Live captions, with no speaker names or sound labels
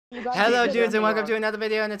Hello, dudes, and welcome to another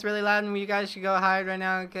video. And it's really loud, and you guys should go hide right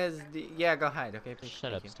now, cause yeah, go hide. Okay, please.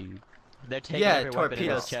 Shut up, Steve. They're taking every weapon in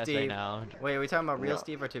his chest right now. Wait, are we talking about real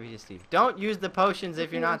Steve or Torpedo Steve? Don't use the potions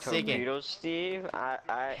if you're not seeking. Torpedo Steve?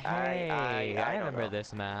 I remember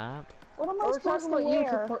this map. What am I supposed to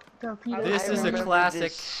wear? This is a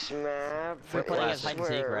classic. We're playing as hide and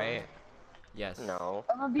seek, right? Yes. No.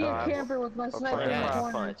 I'm gonna be a camper with my sniper in the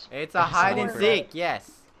corner. It's a hide and seek.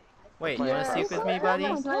 Yes. Wait, you wanna seek with me, buddy?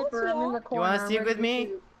 You wanna seek with me?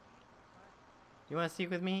 You wanna seek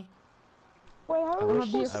with me? Wait, how I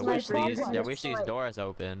wish these doors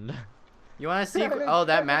opened. You wanna seek? Oh,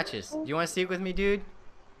 that matches. You wanna seek with me, dude?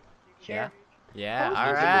 Sure. Yeah.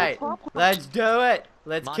 All right. Let's do it.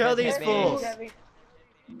 Let's kill these fools.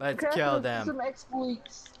 Let's kill them. Some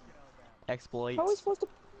exploits. Exploits. How are we supposed to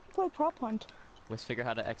play prop hunt? Let's figure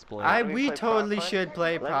how to exploit. We totally should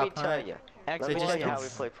play prop hunt. Let me tell you how we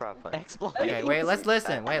play prop hunt. Exploit. Okay, wait. Let's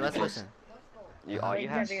listen. Wait, let's listen. All you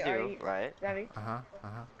have to do, right?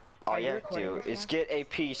 All you have to do is get a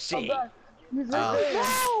PC.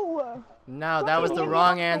 No! No, that was the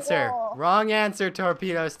wrong answer. Wrong answer,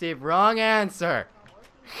 Torpedo Steve. Wrong answer.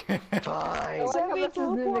 Fine.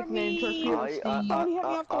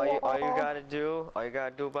 All you gotta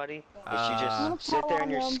do, buddy, is you just sit there in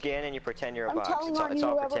your skin and you pretend you're a box. It's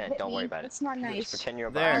all pretend. Don't worry about it. It's not nice. Just pretend you're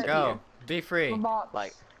a box. There, go. Be free.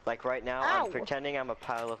 Like right now, I'm pretending I'm a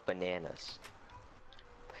pile of bananas.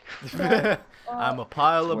 I'm a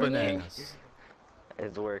pile of bananas.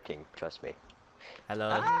 It's working, trust me.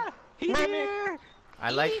 Hello. He's here. I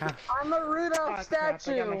like how. I'm a Rudolph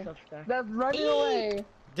statue that's running away.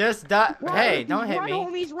 Just stop. Hey, don't hit me.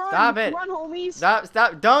 Homies, run. Stop it. Run, homies.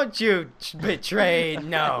 Stop. Don't you betray.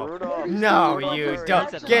 No. No, you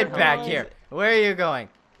don't. Get back here. Where are you going?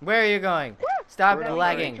 Where are you going? Stop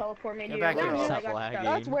lagging. Get back here. Stop lagging.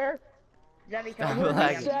 That's where. Stop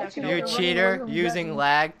lagging. You cheater, using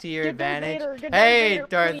lag to your advantage. Vader, Hey,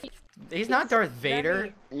 Darth. He's not Darth Vader.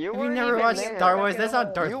 Have you never watched Star Wars? That's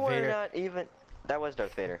not Darth Vader. That was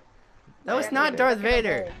Darth Vader. That was not Darth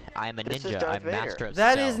Vader. I'm a ninja. I'm master of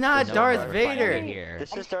That stealth. is not Darth Vader.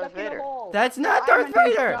 This is Darth Vader. That's not Darth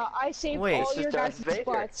Vader. I saved Wait. all your guys'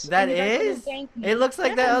 butts. That and you guys is? didn't thank me. It looks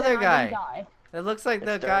like that And other then I guy. didn't die. It looks like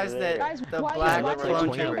the It's guys Darth that Guys, the why black you clone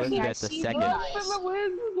watching troopers. me? At the second.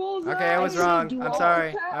 Okay, I was wrong. I'm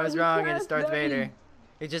sorry. I was wrong. It's Darth Vader.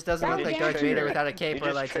 It just doesn't look like Darth Vader without a cape or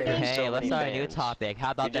a lightsaber. Hey, let's start a new topic.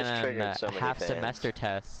 How about them half semester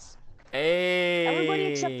tests? Hey. Everybody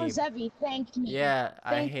except for Zevy, thank me. Yeah, I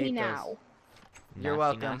Thank hate me those. now. You're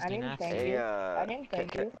welcome. I didn't thank Hey, you. I didn't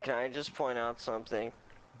thank you. can I just point out something?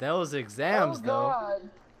 Those exams, though.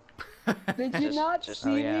 Did you not see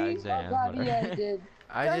Oh yeah, me? exams. God, yeah, I did.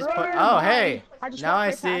 I just put. Oh, hey. just Now walked I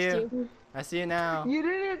right see past you. I see you now. You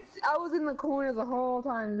didn't. I was in the corner the whole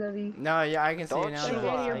time, Zevy. No, yeah, I can see you Don't now. you though.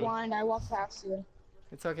 lie. You're blind. I walked past you.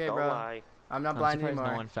 It's okay, Don't bro. lie. I'm not I'm blind surprised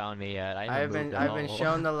anymore. no one found me yet. I've been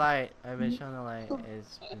shown the light. I've been shown the light.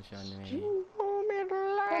 It's been shown to me.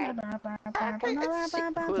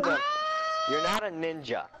 You're not a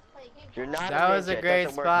ninja. You're not That a ninja. was a It great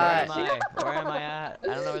doesn't work spot. that way. Where am I at? I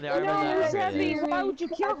don't know where the armor No, is. Zevy, why would you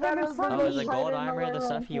kill them in front Oh, of the me? gold armor, the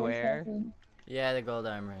stuff you wear. Yeah, the gold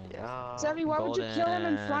armor. Yeah. Zevy, why would you kill him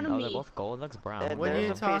in front of Oh, me? they're both gold. Looks brown. And What are you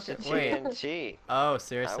there's a piece of talking- wait. TNT. Oh, I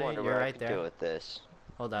seriously? wonder You're what I right can do there. with this.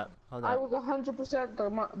 Hold up. Hold I up. was 100%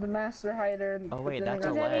 the master hider. Oh wait, but then that's I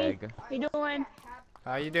a got- leg. How you doing?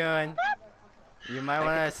 How you doing? You might I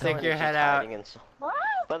want to can stick tell your you're head just out. hiding in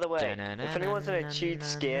By the way, if anyone's in a cheat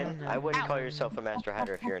skin, I wouldn't call yourself a master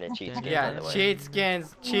hider if you're in a cheat skin. by Yeah, the way. cheat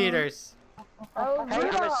skins, cheaters. Oh, Hey, I'm a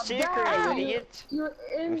Rudolph, seeker, Dad! you idiot. You're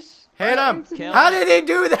in. Hit him! Kill How him. did he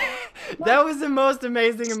do that? That was the most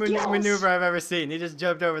amazing maneuver I've ever seen. He just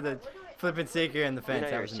jumped over the flippin' seeker in the You fence. know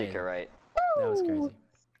That you're a was amazing. seeker, right? That was crazy.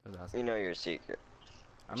 That was awesome. You know you're a seeker.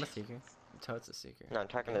 I'm a seeker. Toad's a seeker. No, I'm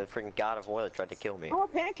talking to the freaking god of war that tried to kill me. I'm a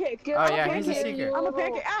pancake. Oh, yeah, he's a seeker. I'm a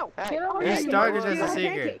pancake. Ow! Hey, He started as a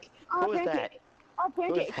seeker. I'm Who a is that? pancake. I'm a Who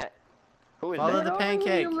is pancake. that? Who is Follow that? the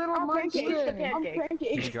pancake. I'm a pancake. I'm a pancake.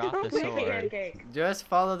 He dropped the sword. Just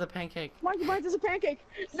follow the pancake. Monkey Buns is a pancake.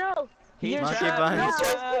 No. He's Monkey trapped. buns.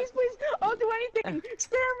 No, please, please. I'll do anything.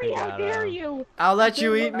 Spare me. We How got dare him. you? I'll let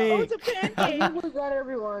you eat Oh, me. it's a pancake. We got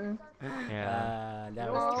everyone. Yeah.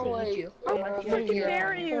 That was Oh, cool. wait. I freaking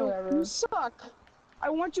dare you. You suck. I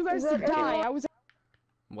want you guys to die. I was.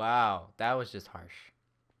 Wow, that was just harsh.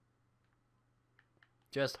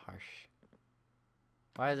 Just harsh.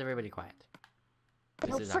 Why is everybody quiet?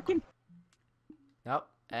 This is not freaking. Nope,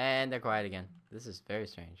 and they're quiet again. This is very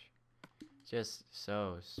strange. Just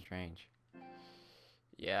so strange.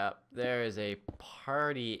 Yeah, there is a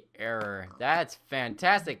party error. That's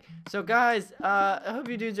fantastic. So guys, I hope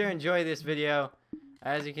you dudes are enjoying this video.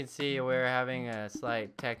 As you can see, we're having a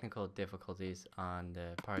slight technical difficulties on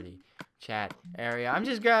the party chat area. I'm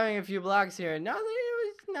just grabbing a few blocks here.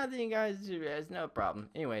 Nothing, guys. It's no problem.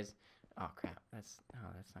 Anyways, oh crap, that's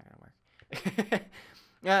not gonna work.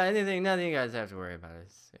 Nothing you guys have to worry about.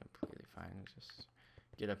 It's completely fine. Just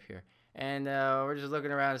get up here. And we're just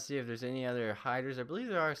looking around to see if there's any other hiders. I believe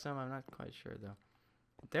there are some. I'm not quite sure, though.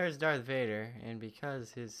 There's Darth Vader, and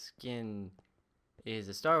because his skin is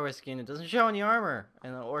a Star Wars skin, it doesn't show any armor,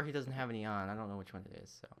 or he doesn't have any on. I don't know which one it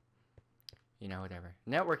is, so, you know, whatever.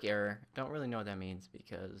 Network error. Don't really know what that means,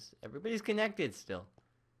 because everybody's connected still.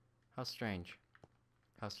 How strange.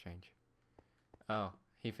 How strange. Oh,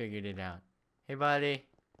 he figured it out. Hey, buddy.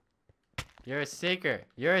 You're a seeker.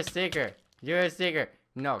 You're a seeker. You're a seeker.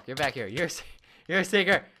 No, get back here. You're a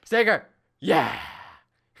seeker. Seeker. Yeah.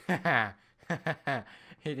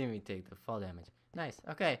 He didn't even take the fall damage. Nice.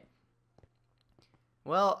 Okay.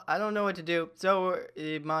 Well, I don't know what to do. So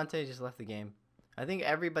Monte just left the game. I think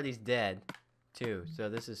everybody's dead, too. So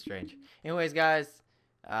this is strange. Anyways, guys,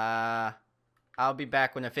 I'll be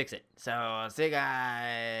back when I fix it. So see you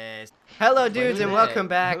guys. Hello, dudes, and welcome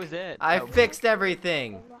back. Who's it? I fixed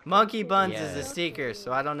everything. Monkey Buns is a seeker,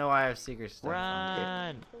 so I don't know why I have seeker stuff.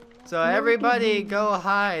 Run! So everybody, go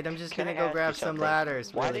hide. I'm just gonna go grab some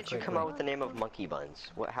ladders. Why really did you come quickly. up with the name of Monkey Buns?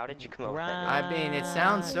 How did you come up with that? I mean, it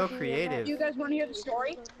sounds so creative. Do you guys want to hear the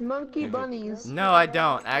story? Monkey bunnies. No, I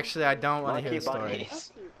don't. Actually, I don't want to hear the story.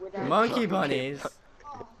 Monkey bunnies.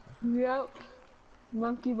 Yep.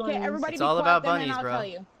 Monkey bunnies. Okay, everybody It's all be about quiet, then, bunnies, and I'll bro. tell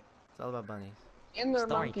you. It's all about bunnies. And they're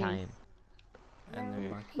Story monkeys. time. And they're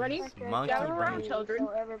monkeys. Ready? Monkey Gather around, bunnies. children.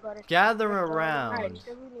 Gather around. Right.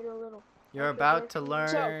 You're about to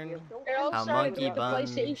learn It all how started Monkey with the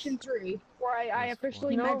Buns. PlayStation 3, where I That's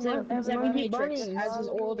officially No, met Zevy Monkey Matrix bunnies. as his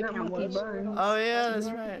old Not account monkey was. buns. Oh yeah, that's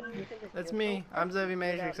right. That's me. I'm Zevy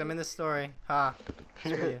Matrix. I'm in the story. Ha.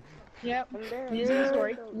 Screw you. Yep, he's in the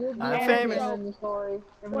story. I'm And famous. so,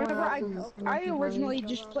 whenever I originally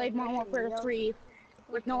just played Modern Warfare 3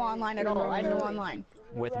 with no online at all. I had no online.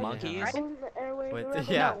 With monkeys? With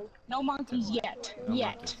yeah. No monkeys yet. No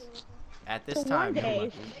Yet. monkeys. At this So time, one no day,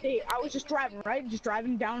 monkeys. I was just driving, right? Just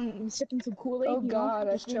driving down and sipping some Kool-Aid. Oh god,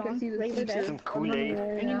 I just think I chilling, see the regular picture. day. Some Kool-Aid.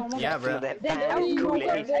 Any normal Yeah, day. bro. That Then bad out of Kool-Aid.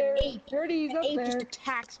 nowhere, an ape Dirty's up just there.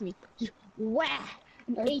 attacks me. Just wah!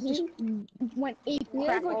 An ape just went ape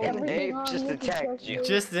crap all An over me. ape just attacked you.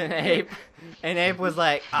 Just an ape. An ape was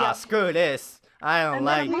like, ah, screw this. I don't And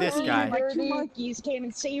like then a this monkey, guy. like 2 monkeys came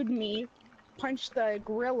and saved me, punched the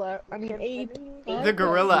gorilla, ape, The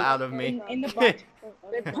gorilla out of me. in the butt.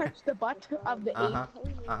 They punched the butt of the Uh-huh.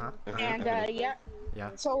 ape. Uh-huh. And, yeah. Yeah.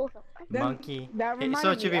 So, then Monkey. that Hit, so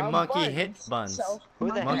reminded it should me be of monkey hit buns. So,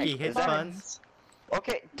 Who the Monkey heck hit is that? buns.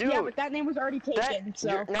 Okay, dude. Yeah, but that name was already taken, so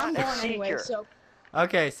you're not I'm a going anyway, seeker. so.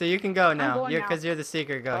 Okay, so you can go now. going now. Because you're the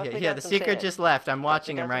seeker. Go. Don't Yeah, think yeah, the that's seeker insane. just left. I'm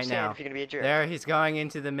watching him That's what right I'm saying, now. if you're gonna be a jerk. There, he's going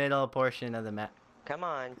into the middle portion of the map. Come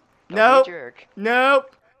on. Don't Nope. be a jerk.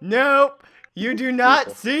 Nope. Nope. You do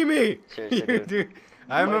not see me. Seriously, You dude. do.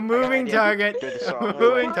 I'm Look, I a got moving an idea. target. Dude, this is I'm all a I'm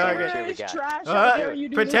moving doing. target. Here we It's go. trash out there, you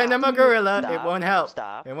do Pretend not I'm a see me. gorilla. It Stop. won't help.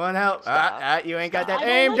 Stop. It won't help. Stop. You ain't got Stop. that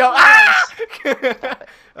I aim. don't Don't. like Ah!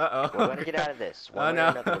 Uh-oh. We're gonna get out of this. One Oh way or no.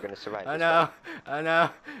 another, we're gonna survive Oh this no. fight. Oh no.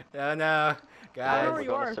 Oh no. Guys. know We're you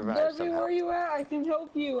gonna are. survive Debbie, somehow. where you at? I can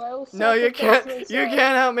help you. I will No, you can't. sacrifice You myself.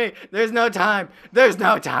 can't help me. There's no time. There's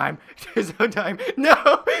no time. There's no time. No.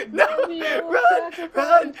 No. Debbie, I will Run.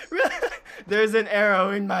 Run. sacrifice. Run. There's an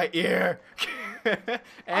arrow in my ear.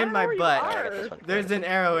 And my know where you butt. are. There's an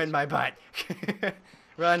arrow in my butt.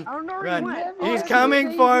 Run. I don't know where Run. you went. He's Oh, coming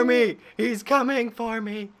baby. for me. He's coming for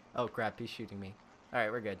me. Oh crap, he's shooting me.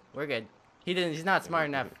 Alright, we're good. We're good. He's not smart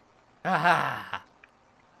enough. Ha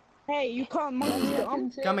Hey, you call monkeys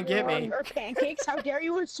dumb? Come and get me. Or pancakes? How dare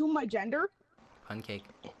you assume my gender? Bun cake.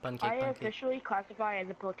 Bun I cake, bun cake. officially classify as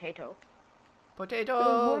a potato. There's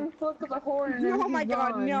Potato. one flick of a horn and then Oh my he's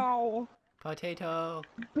god, gone. no. Potato.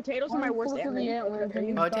 Potatoes are my One worst flick of the enemy. antlers and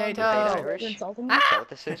he's Potato. gone. You hate Irish? You're insulting Is me? that what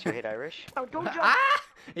this is? You hate Irish? Oh, don't jump! Ah!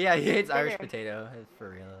 Yeah, he hates Stay Irish there. potato. For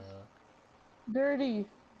real. Dirty.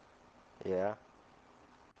 Yeah.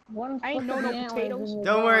 One I ain't flick know of no the antlers potatoes. and you're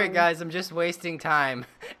Don't worry, gone. guys. I'm just wasting time.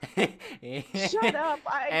 Shut up!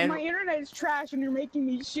 And- My internet is trash and you're making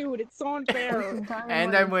me shoot. It's so unfair. Wasting time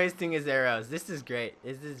And money. I'm wasting his arrows. This is great.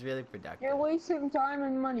 This is really productive. You're wasting time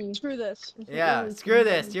and money. Screw this. Yeah, screw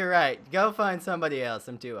this. You're right. Go find somebody else.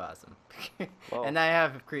 I'm too awesome. Whoa. And I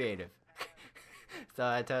have creative. So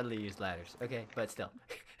I totally use ladders. Okay, but still.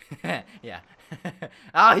 Yeah.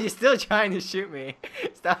 Oh, you're still trying to shoot me.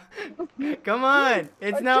 Stop. Come on.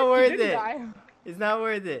 It's not worth it. It's not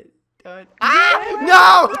worth it. Don't. Ah!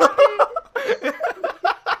 No!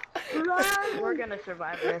 We're gonna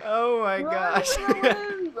survive this. Oh my gosh.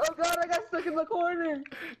 Oh god, I got stuck in the corner.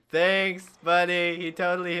 Thanks, buddy. He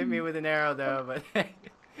totally hit me with an arrow though, but thanks.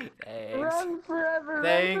 Run forever, run for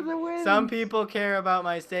Thanks. the win. Some people care about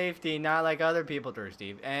my safety, not like other people do,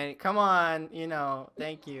 Steve. And come on, you know,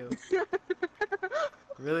 thank you.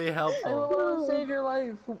 Really I helpful. will save your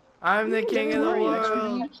life. I'm the king of the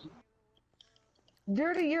world.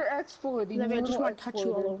 Dirty, you're exploiting. I just want to touch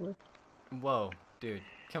you all over. Whoa, dude,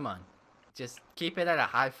 come on. Just keep it at a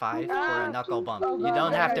high five or a knuckle bump. Oh, You God,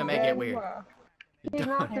 don't have to that make guy's it weird. You He's don't-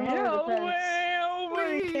 not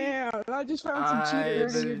I just found some I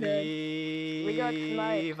cheaters. We got believe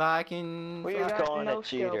sniped. I can. We're got calling no a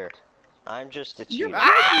cheater. I'm just a You're cheater.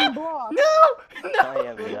 breaking blocks. No! I No!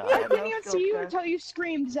 am I not. couldn't even see you until you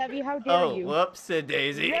screamed, Zevy. How dare Oh, you? whoops, a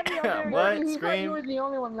daisy. What? What? He thought you Scream? were the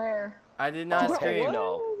only one there. I did not Oh, scream. heck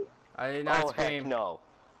no. I did not Oh, heck scream. no.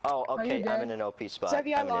 Oh, okay, you I'm dead? in an OP spot.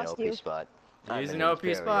 Zevy, I I'm in an lost OP you. spot. He's I'm an in a OP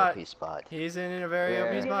very spot. OP spot. He's in a very Where?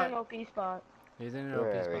 OP He's in spot. an OP spot. He's in an OP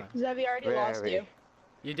Very. spot. Zevy already lost Very. you.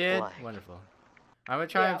 You did? Why? Wonderful. I'm gonna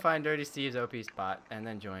try Yeah. and find Dirty Steve's OP spot and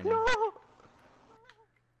then join him.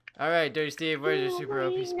 Alright, Dirty Steve, where's your super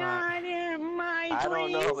OP spot? I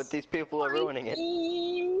don't know, but these people are ruining it.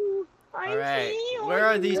 Alright, where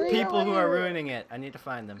are these people who are ruining it? I need to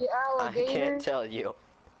find them. The I alligator. can't tell you.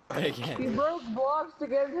 He Again. broke blocks to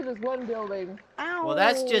get into this one building. Well,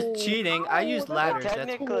 that's just cheating. I used ladders. That's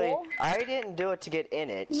Technically, I didn't do it to get in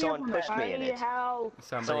it. Someone pushed me in it. How?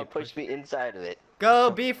 somebody Someone pushed me inside of it.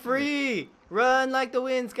 Go, be free! Run like the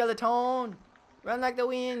wind, skeleton! Run like the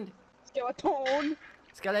wind! Skeleton.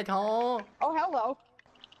 Skeleton! Oh, hello.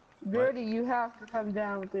 Dirty, you have to come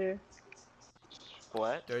down there.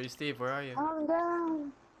 What? Dirty Steve, where are you? Calm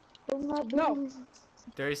down. No.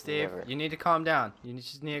 Dirty Steve, Never. you need to calm down. You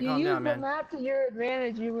just need to You calm use down, the man. map to your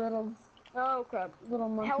advantage, you little Oh crap.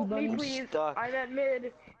 monkey Help me, bunny. please. Stuck. I'm at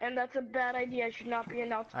mid, and that's a bad idea. I should not be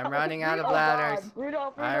announced. I'm running out of Oh, ladders. God.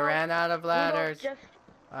 Rudolph, I ran out of ladders. Rudolph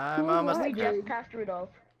I'm almost we there. just passed Rudolph.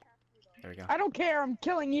 There we go. I don't care. I'm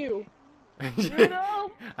killing you.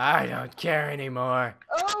 Rudolph! I don't care anymore.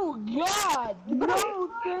 Oh God! No,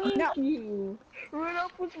 thank No. you.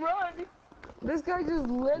 Rudolph was run! This guy just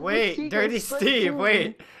lit the Wait, Chico Dirty straight Steve, through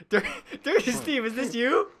wait. Dirty Steve, is this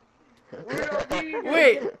you? Rudolph,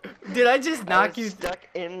 Wait, did I just I knock was you? stuck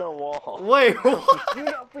in the wall. Wait, what?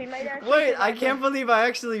 Rudolph, we might actually Wait, I survive can't this. believe I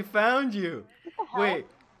actually found you.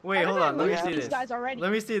 Wait, hold on, let me see These this. guys already.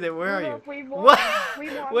 Let me see that. Where are you? Rudolph, we won. What? We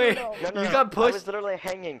won, Wait, Rudolph. No, you got I was pushed, literally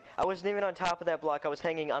hanging. I wasn't even on top of that block. I was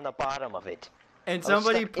hanging on the bottom of it. and I was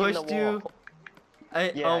somebody stuck in the pushed you. wall. Oh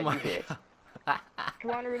Yeah, my you did. god.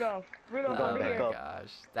 Come on, Rudolph. Rudolph, Oh over my here. go.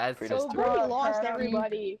 gosh, that's Freedom. just Oh, weird. God. We lost Harry.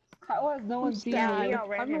 everybody. How has no one seen sad. me? Yeah,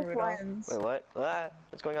 right I'm here, no Rudolph. friends. Wait, what?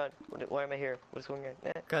 What's going on? Why am I here? What's going on?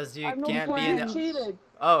 Eh. Cause you I'm no can't be in friends. the. Cheated.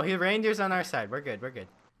 Oh, he reindeer's on our side. We're good. We're good.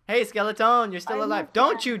 Hey, skeleton, you're still I'm alive. not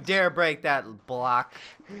Don't you dare break that block.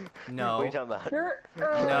 What are No. you talking about?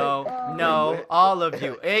 No. No. All of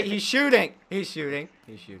you. Hey, he's shooting. He's shooting.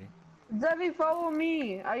 He's shooting. Zevy, follow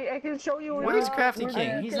me. I can show you. Where's where- Crafty where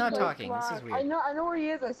King? the- He's not Place talking. This is block. I weird. know where he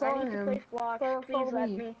is. I saw I need to him. place blocks. Follow Please let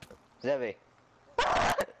me. me. Zevy.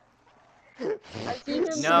 I see him. No,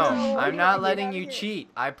 through- I'm not Get letting out you of here. cheat.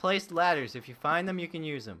 I placed ladders. If you find them, you can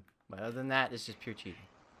use them. But other than that, it's just pure cheating.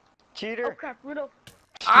 Oh Cheater. crap, Rudolph.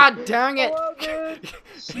 Ah, dang it! Hello,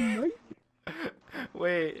 dude.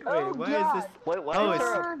 wait, Oh, why God. is this? Wait, why Oh, is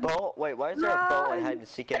there it's- a bow? Wait, why is there a bow in Run. hide and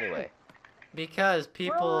seek anyway? Because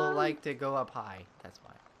people Run. like to go up high. That's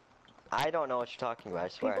why. I don't know what you're talking about. I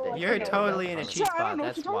swear People I like didn't. You're to know go what totally that in a was. cheat Sorry, I don't spot. know what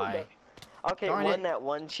That's you're talking why. about. Okay, Darn it. that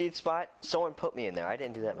one cheat spot. Someone put me in there. I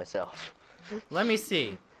didn't do that myself. Let me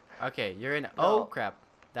see. Okay, you're in. No. Oh crap.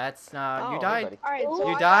 That's Oh, you died. buddy. All right. Oh, So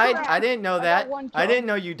You I died? got I didn't know I got that. one I kill. didn't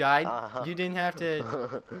know you died. Uh-huh. You didn't have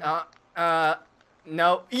to.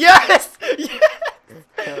 No. Yes!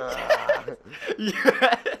 Yes!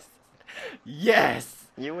 Yes! Yes!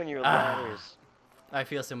 You and your Ah. ladders. I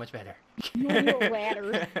feel so much better. You and your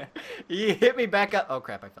ladder. You hit me back up. Oh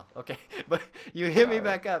crap, I fell. Okay. But you hit me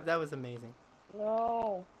back up. That was amazing.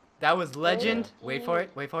 No. That was legend. Wait for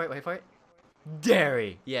it. Wait for it. Wait for it.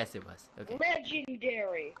 Dairy. Yes, it was. Okay.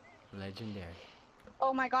 Legendary. Legendary.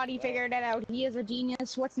 Oh my god, he figured it out. He is a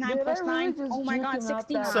genius. What's 9 Did plus I really 9? just Oh my juke god, him out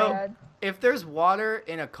 16. that So- bad? If there's water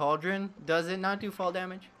in a cauldron, does it not do fall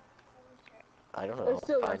damage? I don't know. It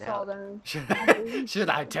still Find does fall out. damage. Should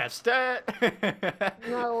I test it?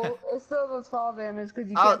 No, it still does fall damage because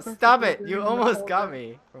you Oh, can't. stop perfectly it! You land the almost whole got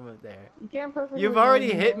thing. me from up there. You can't perfectly. You've already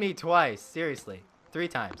land hit the- me twice. Seriously. 3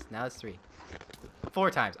 times. Now it's 3. 4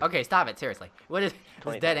 times. Okay, stop it. Seriously. What is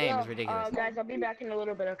this dead aim is ridiculous. Guys, I'll be back in a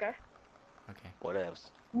little bit, okay? Okay. What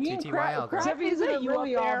else? Me and TTYL, girl. Zevy is in a You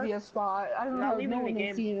really up there? obvious spot. I don't Not know. leaving No the one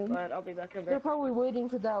has seen game, him. but I'll be back in a They're bit. probably waiting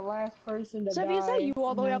for that last person to Zevy, is that die you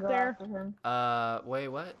all the way and up go there? after him. Wait,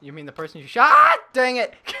 what? You mean the person you shot? Dang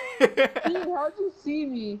it! Dude, how'd you see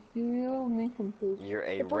me? You little nincompoop. You're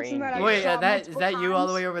a The person that I reindeer. Wait, shot that is multiple that you all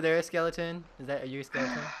the times. way over there, skeleton? Are you a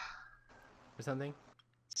skeleton? Or something?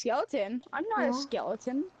 Skeleton? I'm not Yeah. a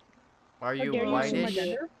skeleton. Are How you dare you assume my whitish?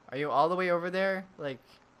 gender? Are you all the way over there? Like,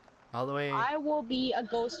 all the way? I will be a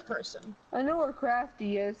ghost person. I know where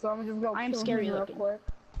Crafty is, so I'm just gonna I'm kill scary him real looking. quick.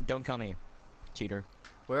 Don't kill me, cheater.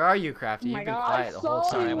 Where are you, Crafty? Oh my You've been God. quiet the whole saw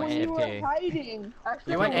Sorry, I you time. went when you were AFK. hiding.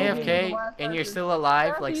 You went AFK and you're still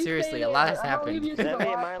alive? Like, seriously, a lot has happened. Zevy,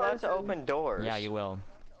 am I allowed to open doors? Yeah, you will.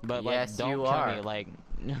 But like, Yes, don't you kill are. me. Like,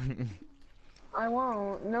 I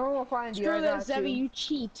won't. No one will find you. Screw I this, got Zevy, you. you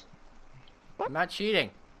cheat. I'm not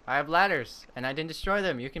cheating. I have ladders, and I didn't destroy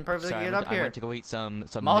them. You can perfectly sorry, get I up went here. to go eat some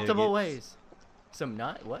Multiple nuggets. ways. Some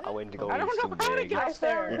nut? What? I went to go I don't eat know some how to eggs. get I up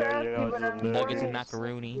there. found Crafty, Yeah, but I'm Nuggets and worried.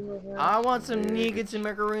 macaroni. I want some nuggets and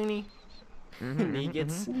macaroni.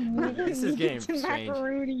 Nuggets. This is getting strange.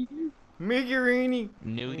 Macaroni. Macaroni.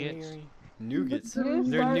 Nuggets. Nuggets. You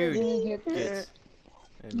They're started nude. to get Nuggets.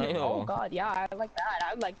 Oh god, yeah, I like that.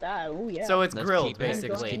 I like that. Oh yeah. So it's Let's grilled, keep it- let's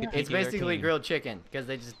basically. keep it It's PG-13. basically grilled chicken, because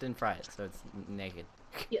they just didn't fry it, so it's naked.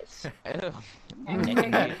 yes. Ew.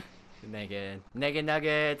 Naked. Naked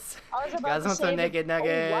nuggets. I was about Guys to want say some that- naked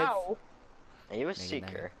nuggets? Oh, wow. Are you a Naked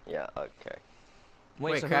seeker? Yeah, okay.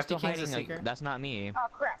 Wait, Wait, so who's Crafty still King's a hiding? Like, seeker? that's not me. Oh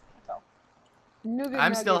crap. Oh.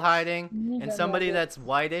 I'm still hiding, Nugget and somebody nuggets. that's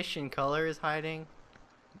whitish in color is hiding.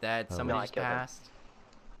 That Oh. somebody No, I just killed him. passed.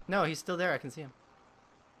 No, he's still there. I can see him.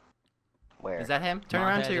 Where? Is that him? Turn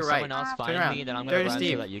Montez, around to your if right. someone else Turn find around. me, then I'm Dirty gonna run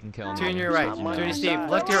Steve. so that you can kill me. Turn to your right. I'm on Dirty my Steve. side.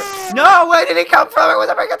 Look to your. No! Where did he come from? It was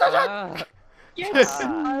a big attention. Ah, Yes.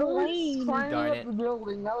 Ah. I was Lane. climbing Darn up it. the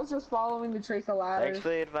building. I was just following the trace of Thanks ladders. for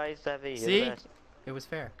the advice, Zevy. You're See? the best. It was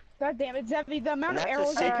fair. God damn it, Zevy, the amount And of that's a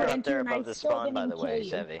arrows I seeker put up into there you and I above the still spawn, by didn't the kill way,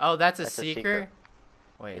 you. Zevy. Oh, that's a That's a seeker? seeker.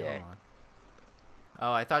 Wait, Yeah. hold on.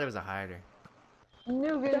 Oh, I thought it was a hider.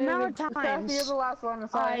 Nugget, The amount of Nugget, Crafty, times you're the last one to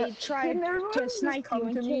I sign. tried Can everyone to just snipe come you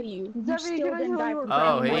and to kill me? you. You Zevy, still can I didn't tell die you from what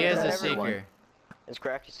Oh, Crafty he was? is a Everyone. seeker. Is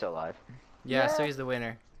Crafty still alive? Yeah, so Yeah. he's the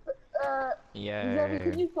winner. Zevy,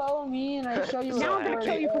 can yeah. you follow me and I show you Now I'm what gonna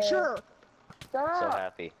kill you for sure. So Stop.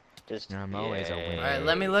 happy. Just. I'm always a Yay. winner. Alright,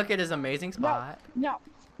 let me look at his amazing spot. No.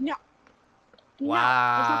 No. No.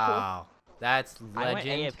 Wow. That's I went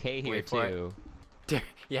legend. AFK here Wait for it. too.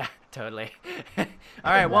 Yeah, totally.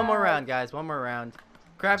 Alright, one more round, guys. One more round.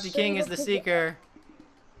 Crafty King is the seeker.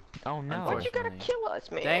 Oh no. Why'd you gotta Unfortunately. kill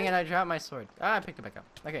us, man? Dang it, I dropped my sword. Ah, I picked it back up.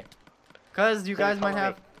 Okay. Because you Zevy, guys might follow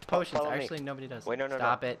have me. potions. Follow me. Actually, nobody does. Wait, no.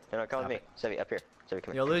 Stop it. No, come Stop with me. Zevy, up here. Zevy,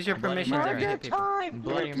 come here. You'll lose your Bloody permissions if you Murder hit people. time!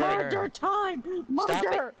 Bloody Murder murder. time! Stop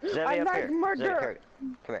Murder! it. Zevy, I up like here. Zevy, murder! here.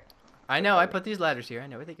 Come here. I know, I put these ladders here. I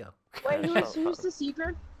know where they go. Wait, who's the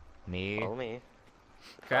seeker? Me. Follow me.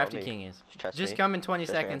 Crafty me. King is. Trust Just me. come in 20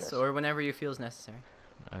 Trust me on seconds this. or whenever you feel is necessary.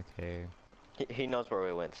 Okay. He knows where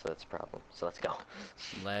we went, so that's a problem. So let's go.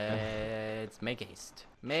 Let's make haste.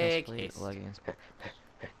 Make Chest plate, haste. leggings.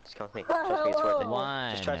 Just come with me. Trust me, it's worth it.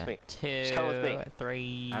 One, Just trust me. two, Just come with me.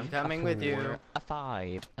 three. I'm a coming with you. 4, A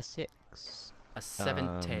 5, a 6. A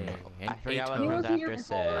 17, I an forgot 8, what He comes was here after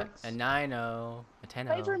before. 6. a 9, a 10.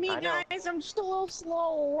 Wait for me, I know. guys. I'm just a little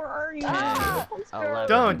slow. Where are you? Ah! 11.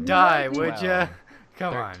 Don't die, would 12, ya?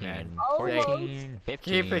 Come 13, on, man. 14,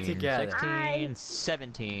 15, Keep it together. 16,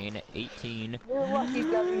 17, 18, You're lucky,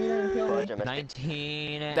 Zevy, you didn't kill me. Fudge, I missed it.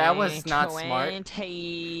 19, That was not smart.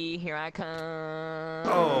 20. Here I come.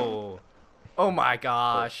 Oh. Oh my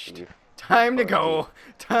gosh. Steve. Time to go.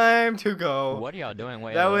 Time to go. What are y'all doing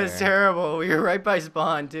way That over was there? terrible. We were right by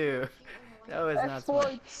spawn, too. That was not smart.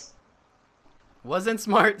 Exploits. Wasn't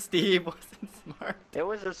smart, Steve. Wasn't smart. It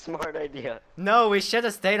was a smart idea. No, we should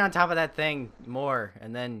have stayed on top of that thing more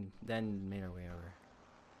and then made our way over.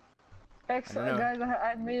 Excellent, I guys.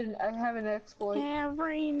 I have an exploit.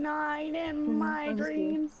 Every night in my I'm just kidding.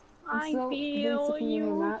 dreams, I It's so feel basically in the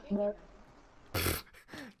you. map, but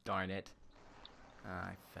Darn it.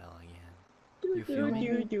 I fell again. You feel me?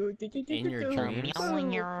 In your dreams?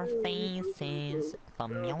 Familiar faces,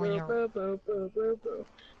 familiar.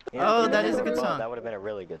 Oh, that is a good Well, song. That would have been a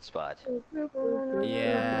really good spot.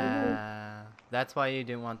 Yeah. That's why you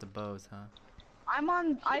didn't want the bows, huh? I'm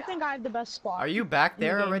on. I think I have the best spot. Are you back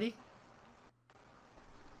there Okay. already?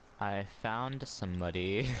 I found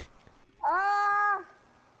somebody. Ah!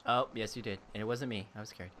 Oh, yes, you did. And it wasn't me. I was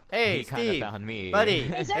scared. Hey, He kinda Steve. found me. Buddy.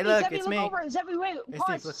 Hey, Zevy, Hey, look, Zevy, it's look me. over. Zevy, wait. Hey,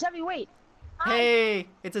 Pause. Steve, Zevy, wait. Hi. Hey,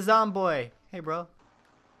 it's a zombie. Hey, bro.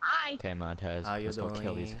 Hi. Okay, Montez. How you Let's go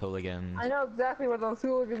kill these doing? hooligans. I know exactly what those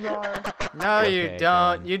hooligans are. No, you Okay,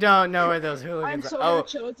 don't. good. You don't know where those I'm hooligans so are. gonna Oh,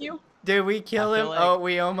 chill with you. did we kill I him? feel like Oh,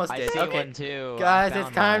 we almost I did. see Okay. one too. Guys, I it's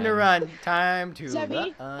found time to one. run. Time to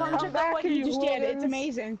Zevy, run. come check out what you just did. It's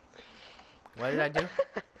amazing. What did I do?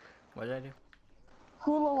 What did I do?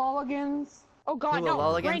 Hula-loligans. Oh God, no.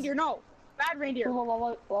 Hula-loligans? Reindeer, no. Bad reindeer.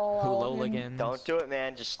 Hooligans. Don't do it,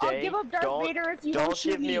 man. Just I'll stay. give up Darth don't Vader if you don't won't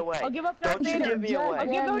shoot give me away. I'll give up Darth Don't you Vader. give me away. I'll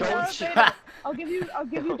give up Don't Darth you- Vader. I'll give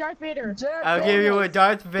you Darth Vader. I'll give you a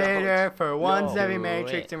Darth Vader Don't. for one No. Zevy Do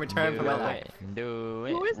Matrix it. in return for my Do life. it. Do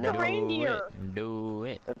it. Who is the Do reindeer? it. Do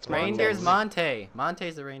it. That's Reindeer's Montez. Monte.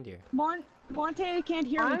 Monte's the reindeer. Monte can't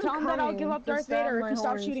hear me. I'm Tell him that I'll give up coming Darth to stab Vader if my he stops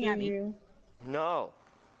horns shooting at through me. you. No.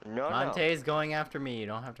 No, no. Monte's going after me. You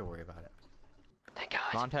don't have to worry about it. Thank God.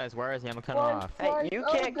 Montez, where is he? I'm gonna cut Run, off. Hey, you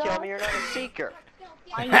Oh, can't kill God. me. You're not a seeker.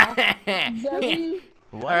 I know. Zevy,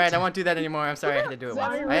 What? Alright, I won't do that anymore. I'm sorry. I had to do it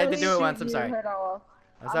once. Zevy I had to really do it shoot once. I'm your sorry. head off.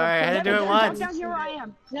 I'm sorry. I had to do it Zevy, once. Jump down here where I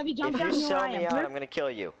am. Zevy, jump If down you here where sell I me out, am. I'm gonna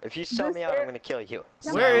kill you. If you sell me out, I'm gonna kill you.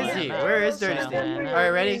 Where is Sell he? him Where is out. Dirty Sell Steve? him Alright,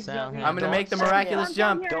 out. ready? Sell him I'm gonna out. make the Don't sell me miraculous out.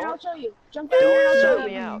 jump. Jump down here and I'll Don't- show you. Jump down here and Don't I'll sell show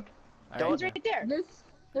me you. out. Alright. He's right there.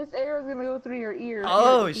 This arrow's gonna go through your ear.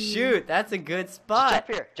 Oh shoot, that's a good Just spot. jump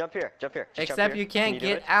here. Jump here. Jump here. Just jump Except here. you can't Can do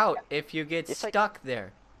get it? out if you get It's like- stuck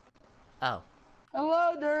there. Oh,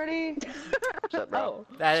 Hello, Dirty. What's up, bro?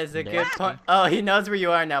 that is a good Nasty. point. Oh, he knows where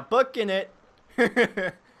you are now. Booking it.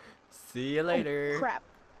 See you later. Crap.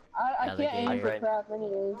 I can't aim Alligator. for crap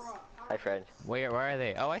anyways. Hi, friend. Where are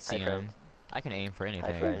they? Oh, I see Hi, him. friend. I can aim for Hi,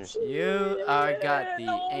 anything. friend. You are got the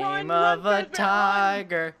No, aim run, of a run,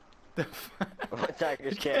 tiger. What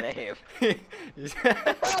tigers can't aim?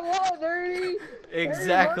 Hello, Dirty.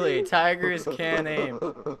 Exactly. Tigers can aim.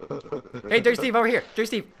 Hey, Dirty Steve, over here. Dirty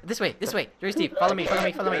Steve, this way, this way. Dirty Steve, follow me, follow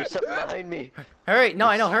me, follow me. There's something behind me. Hurry. No,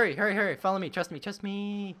 I know. Hurry, hurry, hurry. Follow me. Trust me. Trust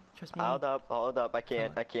me. Trust me. Hold up. Hold up. I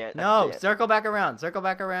can't. I can't. I No, can't. circle back around. Circle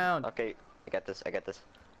back around. Okay. I got this. I got this.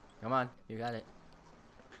 Come on. You got it.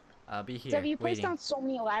 I'll be here. Zevy, you placed waiting. down so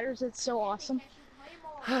many ladders. It's so awesome.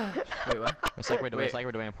 Wait, what? It's like we're doing. Wait. It's like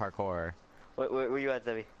we're doing parkour. Where you at,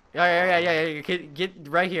 Zevy? Yeah. You can get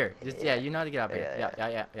right here. Just yeah, you know how to get up here.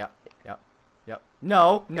 Yeah, Yeah.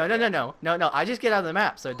 No. I just get out of the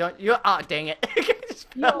map, so don't you. Ah, dang it.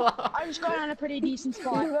 Just fell Yo, off. I just got on a pretty decent You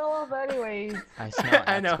spot. fell off anyways. I smell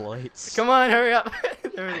I know. exploits. Come on, hurry up.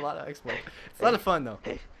 There was a lot of exploits. It's a lot of fun though.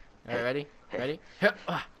 Hey. All right, ready? Ready?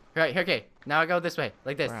 Right, okay. Now I go this way,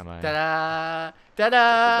 like this. Where am I? Ta-da!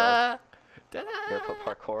 Ta-da! You gonna put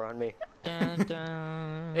Ta-da! parkour on me? Dun,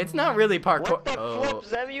 dun. It's not really parkour. What the Oh,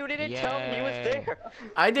 flip, Zevy? You didn't tell me he was Yay. there.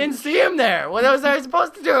 I didn't see him there. What was I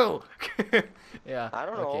supposed to do? Yeah. I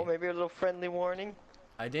don't know. okay. Maybe a little friendly warning.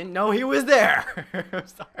 I didn't know he was there. I'm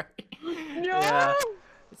sorry. No! Yeah.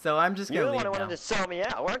 So I'm just You're gonna the leave one who now. wanted to sell me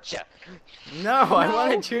out, weren't you? No, I No.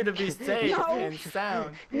 wanted you to be safe No. and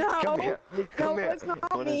sound. No! Come here. Come here. it's not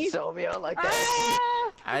Wanted me. to sell me out like that.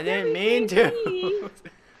 Ah! I didn't Zevy, mean please. to.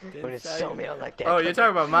 Wanted Didn't to tell sell you. me out like that. Oh, you're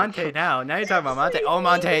talking about Monte now. Now you're talking about Monte. Oh,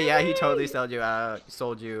 Monte, yeah, he totally sold you out.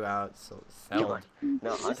 Sold you out. Come Sold. on.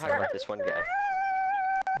 No, I'm talking about this one guy.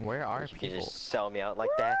 Where are You can people? just sell me out like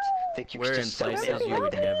that. Think you We're could in just sell me places out you like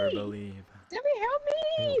would that? never believe. Zevy, help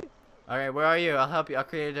me! Alright, where are you? I'll help you. I'll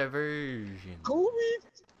create a diversion. COVID!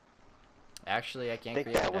 Actually, I can't Think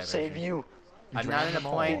create a that will diversion. save you. I'm not in a Drown them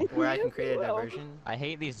all. point where I can create a diversion. I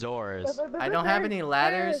hate these doors. I don't have any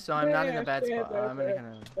ladders, so I'm not in a bad spot. I'm in a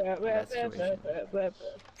kind of bad situation.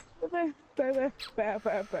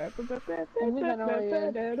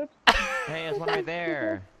 Hey, there's one right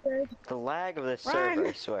there. The lag of this server,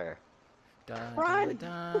 I swear. Dun, Run.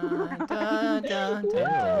 dun, dun, dun, Ew. I'm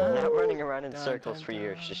dun, not running around in Dun, circles dun, for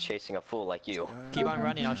years, dun. just chasing a fool like you. Keep on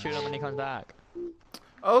running. I'll shoot him when he comes back.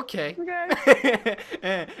 Okay.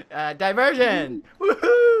 Okay. Diversion!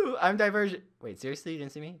 Woohoo! I'm diversion. Wait, seriously? You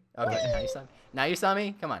didn't see me? Okay, now you saw me. Now you saw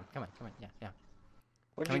me? Come on. Yeah.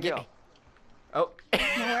 Where'd Come you and get go? me. Oh.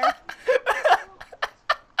 Nowhere.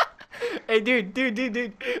 Hey,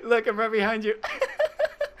 dude. Look, I'm right behind you.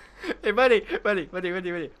 Hey, buddy. Monte.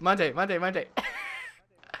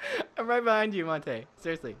 I'm right behind you, Monte.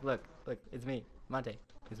 Seriously, look. It's me. Monte.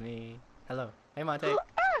 It's me. Hello. Hey, Monte.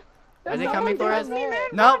 Are they coming for us?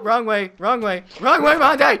 No, wrong way, Monte!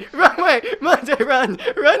 Wrong way, Monte, run!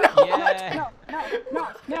 Yeah.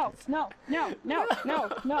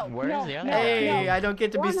 No. Where's the other guy? Hey, I don't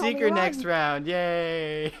get to be Run, homie, seeker run. next round,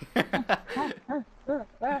 yay!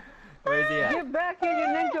 Where's he at? Get back here, you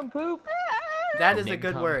nincompoop! That is a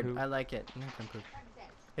good word. Nincompoop. I like it. Nincompoop.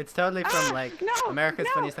 It's totally from like No, America's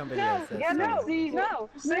no, Funniest Home Videos. That's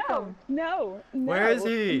funny. No. Where is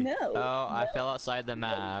he? No. Oh, I fell outside the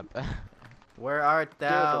map. Where art Dude, the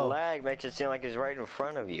thou? lag makes it seem like he's right in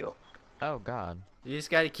front of you. Oh God. You just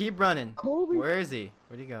gotta keep running. Colby. Where is he?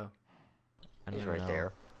 Where'd he go? I He's don't right know.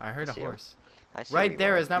 there. I heard a I see him. horse. I see where Right you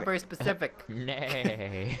there are. is not very specific.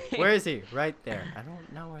 Nay. Where is he? Right there. I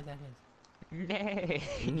don't know where that is. Nay.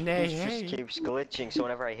 Nay, He hey. just keeps glitching, so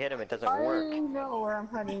whenever I hit him, it doesn't I work. know where I'm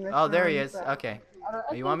heading this Oh, there he time, is. but Okay.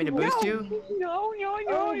 I You want me to boost you? No.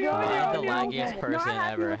 Oh, Why did the no. laggiest Not person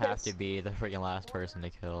happy ever with have this. to be the freaking last person to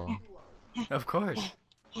kill? Of course.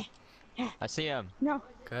 I see him. No.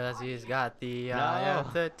 Cause he's got the eye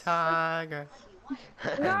of the tiger.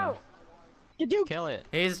 No. You do. Kill it.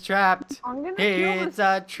 He's trapped. I'm gonna kill It's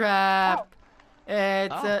a trap.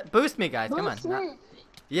 It's Oh. a boost me, guys. Come on. Boost me.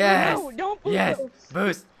 Yes. No, don't boost Yes. us.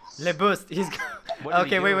 Boost. Le boost. He's. What are we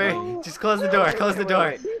Okay, wait. doing? Just close the door. Close the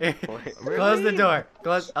door. Wait. Close the door.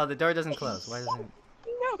 Close. Oh, the door doesn't close. Why doesn't?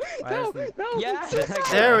 Why No. doesn't- No. Yes.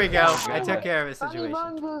 There we go. Oh, I God. took care of his Honey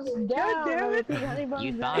situation. Buns is God down. damn it.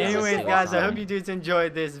 You thought it was Anyways, suicide. guys, I hope you dudes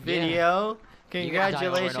enjoyed this video. You gotta die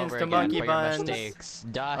over and Congratulations over to again Monkey for your Buns mistakes.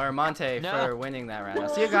 Die. or Monte No. for winning that round. I'll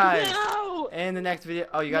see you guys No. in the next video.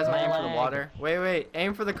 Oh, you guys want to aim for the Lag. water? Wait.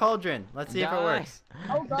 Aim for the cauldron. Let's see if it Die. works.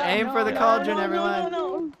 Oh, God, Aim no, for the no, cauldron, no, everyone.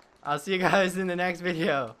 No. I'll see you guys in the next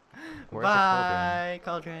video. Where's the Bye,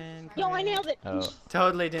 cauldron. Yo, I nailed it. Oh.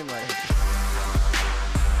 Totally didn't let it.